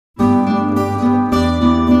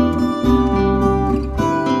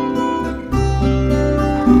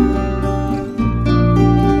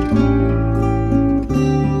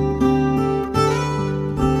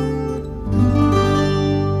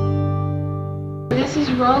This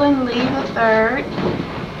is Roland Lee III.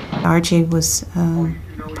 RJ was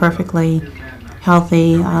perfectly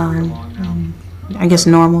healthy, I guess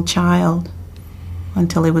normal child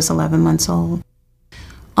until he was 11 months old.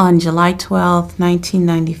 On July 12,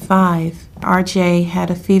 1995, RJ had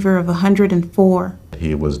a fever of 104.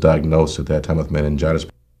 He was diagnosed at that time with meningitis.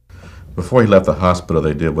 Before he left the hospital,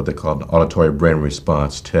 they did what they called an auditory brain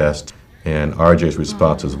response test, and RJ's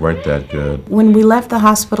responses weren't that good. When we left the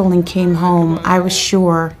hospital and came home, I was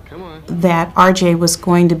sure that RJ was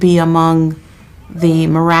going to be among the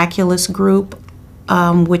miraculous group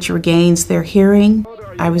which regains their hearing.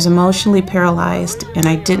 I was emotionally paralyzed and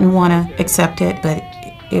I didn't want to accept it, but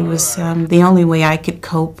it was the only way I could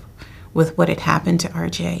cope with what had happened to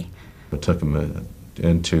RJ. I took him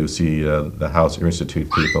in to see the House Ear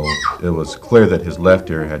Institute people. It was clear that his left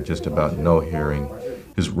ear had just about no hearing.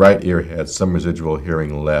 His right ear had some residual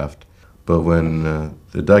hearing left. But when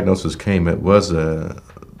the diagnosis came, it was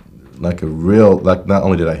like not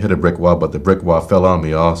only did I hit a brick wall, but the brick wall fell on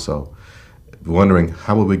me also. Wondering,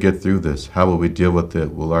 how will we get through this? How will we deal with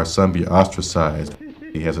it? Will our son be ostracized?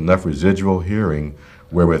 He has enough residual hearing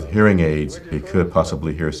where with hearing aids, he could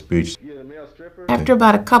possibly hear speech. After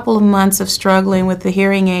about a couple of months of struggling with the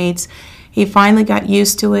hearing aids, he finally got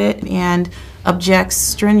used to it and objects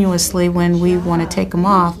strenuously when we want to take them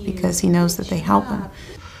off because he knows that they help him.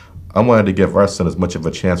 I wanted to give our son as much of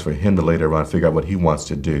a chance for him to later on figure out what he wants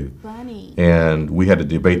to do. And we had to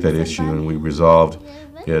debate that issue, and we resolved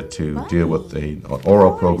it to deal with an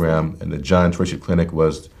oral program, and the John Tracy Clinic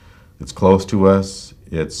it's close to us,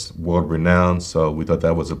 it's world-renowned, so we thought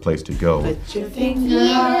that was a place to go. Put your finger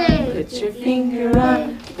on, put your finger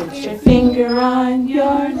on, put your finger on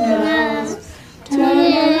your nose. Turn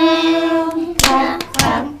around, clap,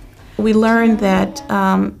 clap. We learned that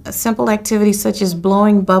a simple activity such as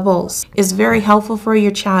blowing bubbles is very helpful for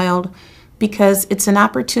your child because it's an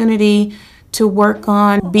opportunity to work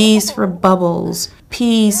on B's for bubbles,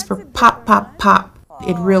 P's for pop, pop, pop.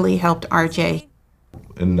 It really helped RJ.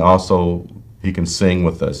 And also, he can sing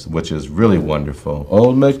with us, which is really wonderful.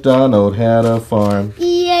 Old MacDonald had a farm.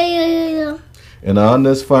 Yeah. And on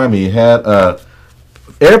this farm, he had a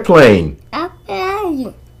airplane.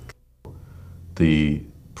 The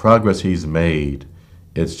progress he's made,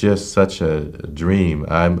 it's just such a dream.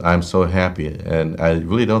 I'm so happy, and I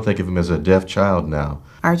really don't think of him as a deaf child now.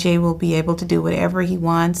 RJ will be able to do whatever he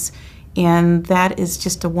wants, and that is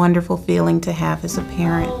just a wonderful feeling to have as a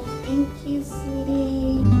parent. Thank you,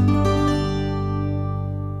 sweetie.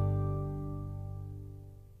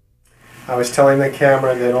 I was telling the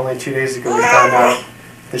camera that only 2 days ago we found out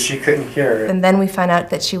that she couldn't hear. And then we found out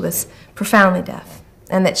that she was profoundly deaf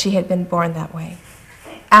and that she had been born that way.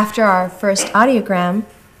 After our first audiogram,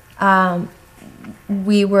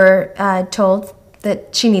 we were told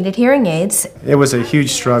that she needed hearing aids. It was a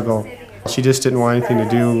huge struggle. She just didn't want anything to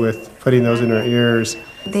do with putting those in her ears.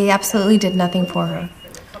 They absolutely did nothing for her.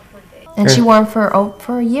 And she wore them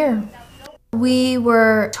for a year. We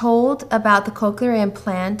were told about the cochlear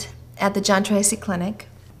implant at the John Tracy Clinic.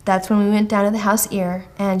 That's when we went down to the house ear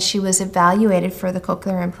and she was evaluated for the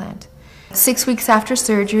cochlear implant. 6 weeks after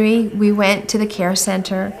surgery, we went to the care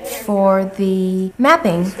center for the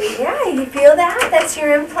mapping. Yeah, you feel that? That's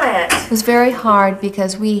your implant. It was very hard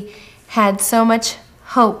because we had so much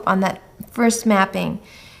hope on that first mapping.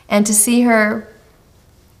 And to see her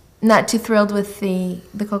not too thrilled with the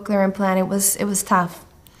cochlear implant, it was tough.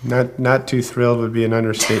 Not too thrilled would be an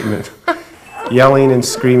understatement. Yelling and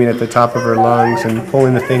screaming at the top of her lungs and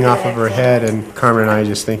pulling the thing off of her head, and Carmen and I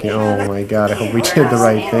just thinking, oh my God, I hope we did the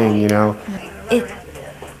right thing, you know. It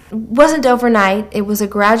wasn't overnight, it was a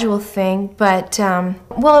gradual thing, but,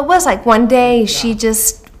 well, it was like one day she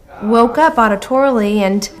just woke up auditorily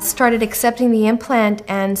and started accepting the implant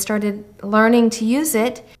and started learning to use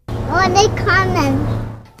it. Oh, they coming.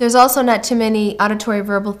 There's also not too many auditory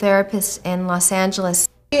verbal therapists in Los Angeles.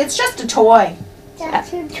 It's just a toy.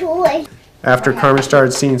 That's a toy. After Carmen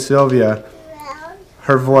started seeing Sylvia,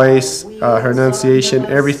 her voice, her enunciation,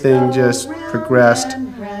 everything just progressed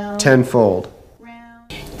tenfold.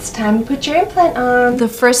 It's time to put your implant on. The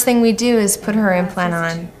first thing we do is put her implant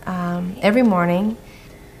on every morning.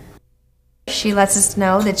 She lets us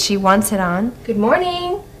know that she wants it on. Good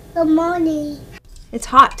morning. Good morning. It's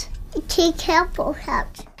hot. Tea careful, help.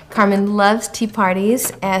 Carmen loves tea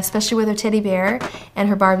parties, especially with her teddy bear and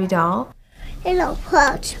her Barbie doll. It'll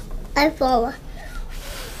hurt. I fall.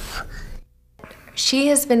 She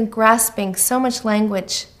has been grasping so much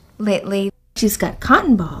language lately. She's got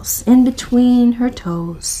cotton balls in between her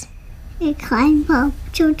toes. It climb up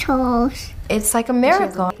 2 toes. It's like a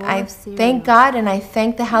miracle. I thank God and I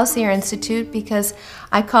thank the House Ear Institute because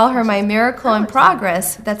I call her my miracle in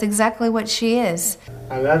progress. That's exactly what she is.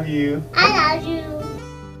 I love you. I love you.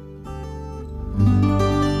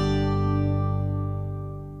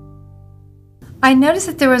 I noticed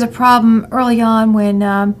that there was a problem early on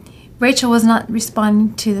when Rachel was not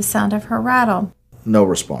responding to the sound of her rattle. No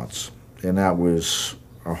response, and that was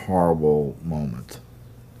a horrible moment.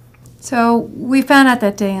 So we found out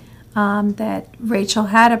that day that Rachel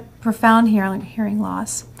had a profound hearing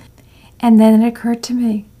loss. And then it occurred to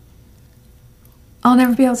me, I'll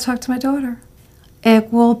never be able to talk to my daughter.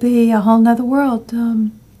 It will be a whole nother world,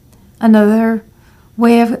 another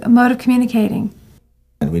mode of communicating.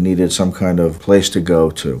 And we needed some kind of place to go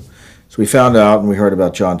to. So we found out and we heard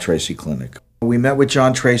about John Tracy Clinic. We met with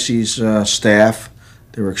John Tracy's staff.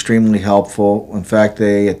 They were extremely helpful. In fact,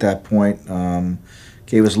 they, at that point,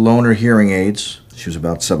 gave us loaner hearing aids. She was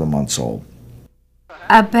about 7 months old.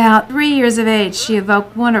 About 3 years of age, she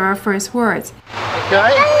evoked one of our first words.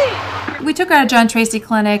 Okay. We took her to John Tracy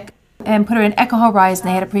Clinic and put her in Echo Horizon.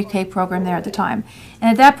 They had a pre-K program there at the time.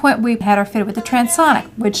 And at that point, we had her fitted with the transonic,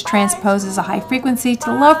 which transposes a high frequency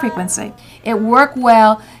to the low frequency. It worked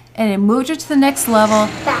well, and it moved her to the next level.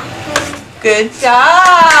 Good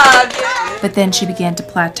job! But then she began to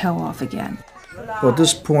plateau off again. Well, at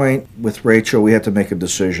this point, with Rachel, we had to make a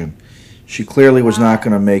decision. She clearly was not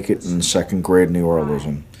going to make it in second grade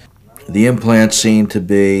neuralism. The implant seemed to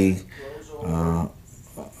be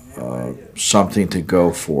something to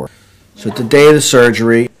go for. So the day of the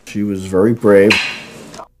surgery, she was very brave.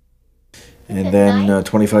 And then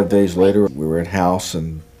 25 days later, we were at house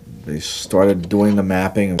and they started doing the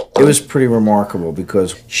mapping. It was pretty remarkable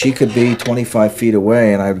because she could be 25 feet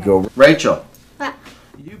away and I would go, Rachel,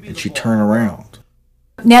 and she'd turn around.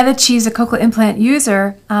 Now that she's a cochlear implant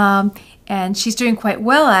user and she's doing quite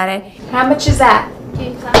well at it, How much is that?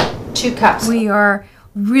 2 cups. we are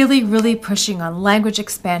really, really pushing on language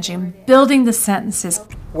expansion, building the sentences.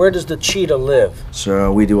 Where does the cheetah live?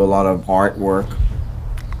 So we do a lot of artwork.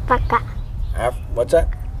 Africa. What's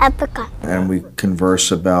that? Africa. And we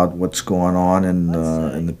converse about what's going on in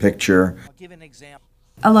the picture.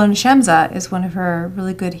 Alona Shemza is one of her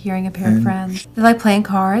really good hearing impaired friends. They like playing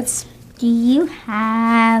cards. Do you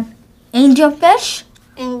have angelfish?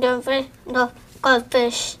 Angelfish? No,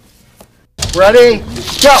 goldfish. Ready?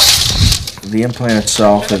 Go! The implant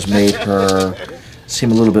itself has made her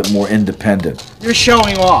seem a little bit more independent. You're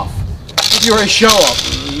showing off. You're a show-off.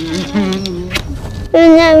 I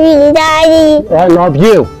love you, Daddy. I love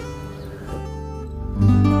you.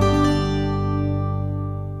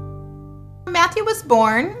 Matthew was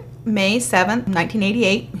born May 7th,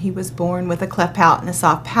 1988. He was born with a cleft palate and a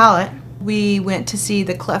soft palate. We went to see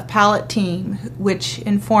the cleft palate team, which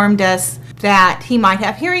informed us that he might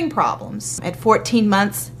have hearing problems. At 14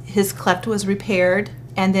 months, his cleft was repaired,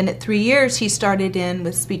 and then at 3 years, he started in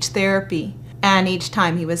with speech therapy. And each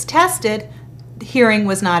time he was tested, hearing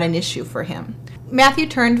was not an issue for him. Matthew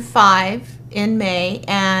turned 5 in May,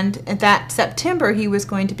 and that September he was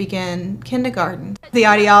going to begin kindergarten. The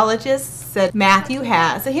audiologist said Matthew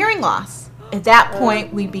has a hearing loss. At that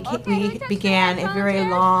point, we began a very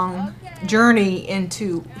long journey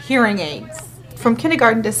into hearing aids. From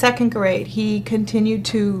kindergarten to second grade, he continued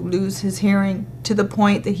to lose his hearing to the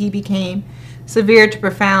point that he became severe to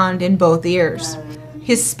profound in both ears.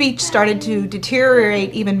 His speech started to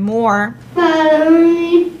deteriorate even more.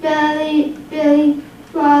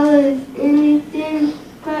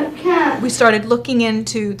 We started looking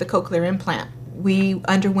into the cochlear implant. We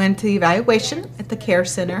underwent the evaluation at the care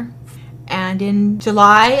center, and in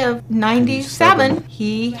July of '97,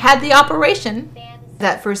 he had the operation.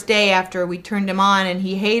 That first day after we turned him on and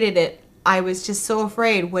he hated it, I was just so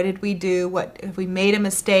afraid. What did we do? What if we made a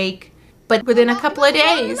mistake? But within a couple of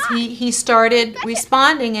days, he started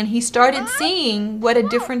responding and he started seeing what a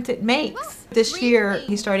difference it makes. This year,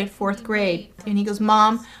 he started 4th grade, and he goes,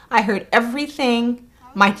 Mom, I heard everything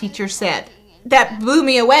my teacher said. That blew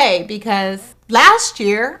me away because last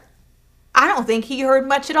year, I don't think he heard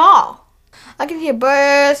much at all. I can hear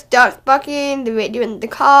birds, dogs barking, the radio in the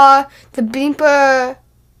car, the beeper,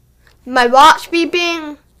 my watch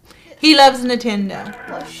beeping. He loves Nintendo.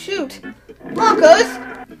 Oh, shoot. Marcos!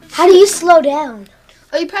 How do you slow down?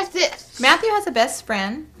 Oh, you press this. Matthew has a best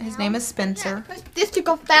friend. His name is Spencer. Press this to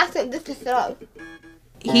go fast and this to slow.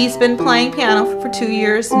 He's been playing piano for 2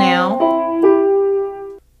 years now.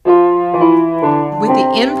 With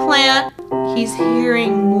the implant, he's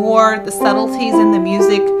hearing more the subtleties in the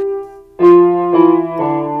music.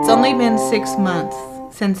 It's only been 6 months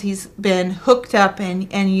since he's been hooked up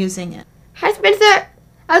and using it. Hi, Spencer.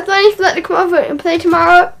 I was planning to let you come over and play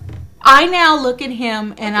tomorrow. I now look at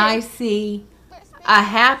him and I see a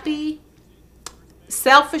happy,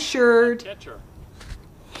 self-assured,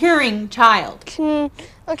 hearing child.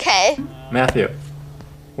 Okay. Matthew,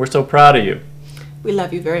 we're so proud of you. We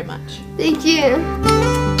love you very much. Thank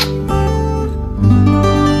you.